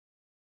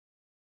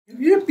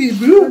Yippee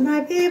boo!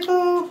 My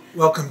people!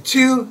 Welcome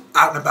to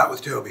Out and About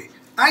with Toby.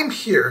 I'm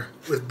here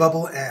with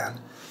Bubbleanne,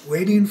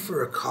 waiting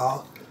for a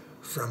call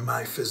from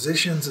my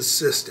physician's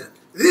assistant.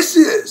 This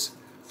is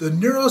the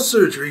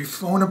Neurosurgery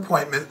phone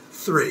appointment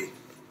 3.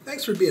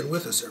 Thanks for being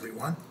with us,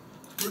 everyone.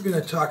 We're going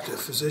to talk to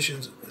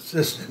physician's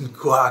assistant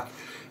Kwok,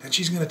 and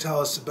she's going to tell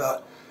us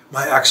about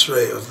my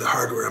x-ray of the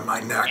hardware in my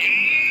neck.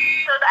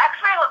 So the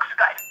x-ray looks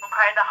good.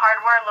 Okay, the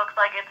hardware looks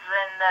like it's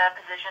in the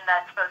position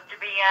that's supposed to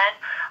be in.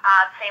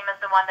 Same as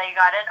the one that you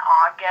got in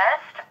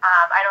August.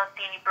 I don't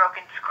see any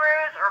broken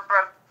screws or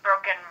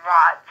broken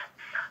rods.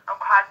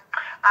 Okay.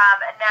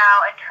 Now,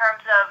 in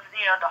terms of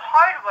the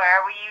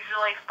hardware, we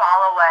usually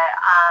follow it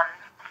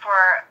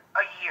for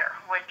a year,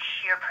 which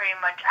you're pretty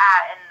much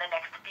at in the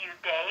next few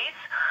days.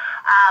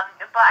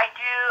 But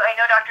I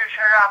know Dr.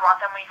 Chertoff,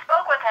 last time we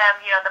spoke with him,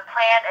 the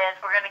plan is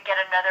we're going to get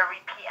another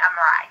repeat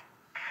MRI.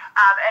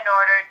 In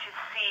order to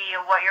see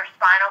what your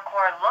spinal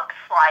cord looks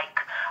like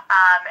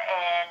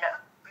in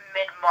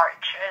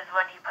mid-March is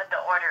when he put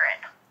the order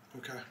in.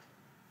 Okay.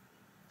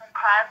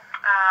 Okay.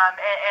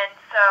 And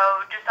so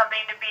just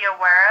something to be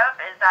aware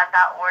of is that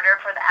order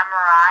for the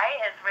MRI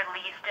is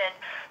released in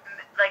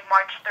like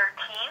March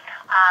 13th.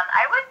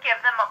 I would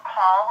give them a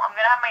call. I'm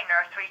going to have my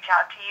nurse reach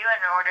out to you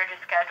in order to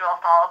schedule a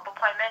follow-up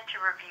appointment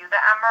to review the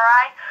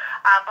MRI.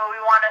 But we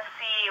want to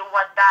see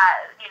what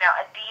that,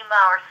 edema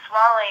or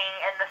swelling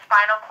in the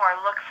spinal cord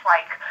looks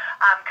like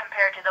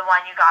compared to the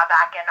one you got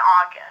back in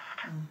August.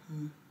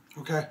 Mm-hmm.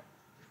 Okay.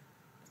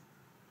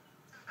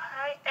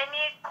 Okay.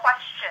 Any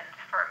questions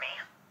for me?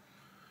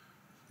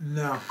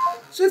 No.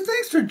 So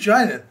thanks for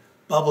joining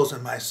Bubbles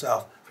and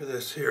myself for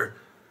this here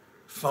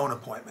phone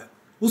appointment.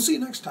 We'll see you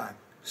next time.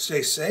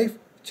 Stay safe.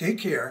 Take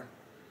care.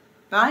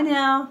 Bye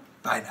now.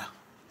 Bye now.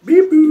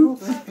 Beep boop.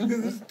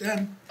 It's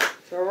done.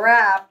 It's a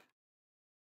wrap.